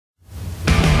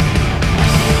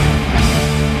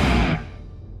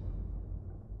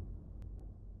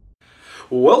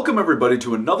Welcome everybody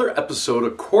to another episode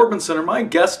of CorbinCenter. My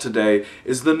guest today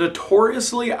is the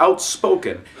notoriously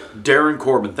outspoken Darin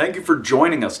Corbin. Thank you for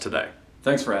joining us today.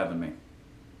 Thanks for having me.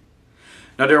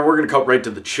 Now Darin, we're going to cut right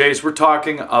to the chase. We're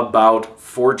talking about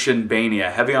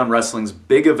FortuneBaynia, Heavy on Wrestling's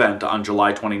big event on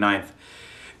July 29th.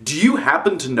 Do you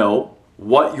happen to know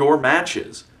what your match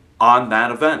is on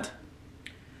that event?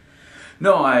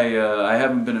 No, I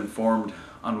haven't been informed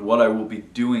on what I will be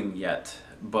doing yet,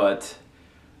 but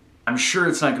I'm sure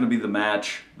it's not going to be the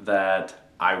match that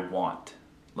I want.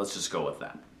 Let's just go with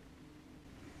that.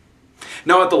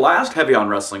 Now, at the last Heavy on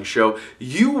Wrestling show,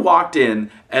 you walked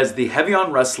in as the Heavy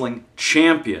on Wrestling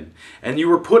champion, and you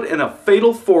were put in a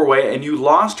fatal four-way, and you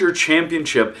lost your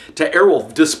championship to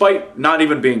Airwolf despite not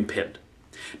even being pinned.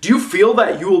 Do you feel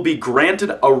that you will be granted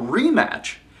a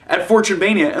rematch at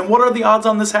FortuneBaynia, and what are the odds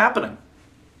on this happening?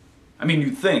 I mean,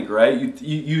 you'd think, right?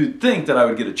 You'd think that I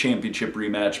would get a championship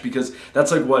rematch because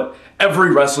that's like what every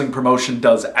wrestling promotion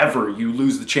does ever. You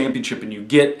lose the championship and you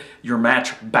get your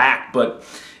match back, but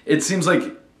it seems like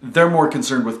they're more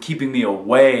concerned with keeping me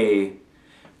away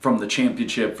from the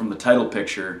championship, from the title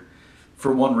picture,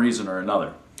 for one reason or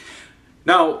another.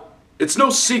 Now, it's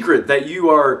no secret that you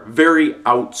are very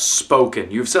outspoken.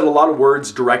 You've said a lot of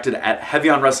words directed at Heavy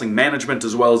on Wrestling management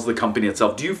as well as the company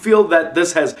itself. Do you feel that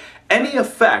this has any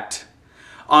effect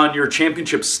on your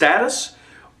championship status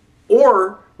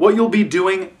or what you'll be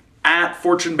doing at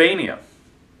FortuneBaynia?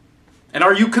 And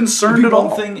are you concerned at all?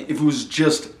 One thing if it was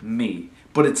just me,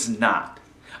 but it's not.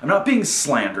 I'm not being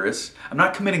slanderous. I'm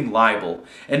not committing libel.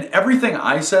 And everything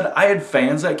I said, I had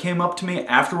fans that came up to me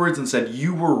afterwards and said,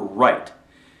 "You were right."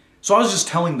 So I was just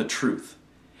telling the truth.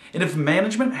 And if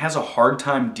management has a hard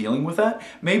time dealing with that,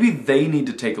 maybe they need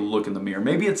to take a look in the mirror.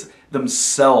 Maybe it's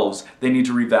themselves they need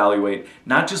to reevaluate,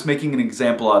 not just making an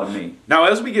example out of me. Now,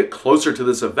 as we get closer to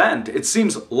this event, it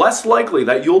seems less likely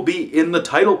that you'll be in the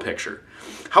title picture.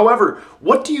 However,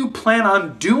 what do you plan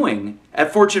on doing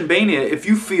at FortuneBaynia if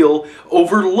you feel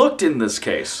overlooked in this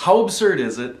case? How absurd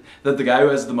is it that the guy who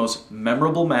has the most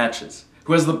memorable matches,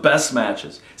 who has the best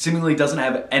matches, seemingly doesn't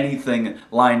have anything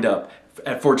lined up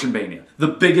at FortuneBaynia, the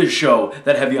biggest show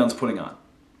that Heavy On's putting on?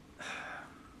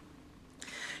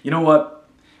 You know what?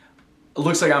 It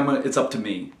looks like it's up to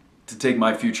me to take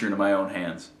my future into my own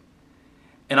hands.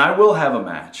 And I will have a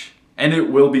match, and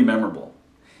it will be memorable,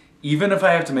 even if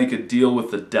I have to make a deal with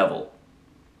the devil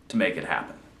to make it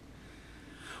happen.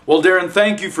 Well, Darin,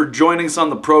 thank you for joining us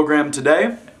on the program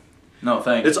today. No,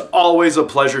 thanks. It's always a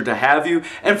pleasure to have you.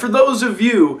 And for those of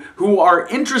you who are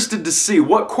interested to see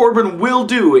what Corbin will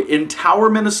do in Tower,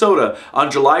 Minnesota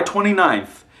on July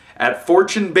 29th at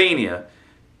FortuneBaynia,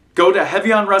 go to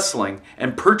Heavy on Wrestling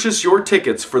and purchase your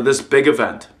tickets for this big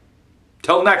event.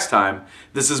 Till next time,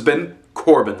 this has been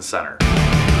CorbinCenter.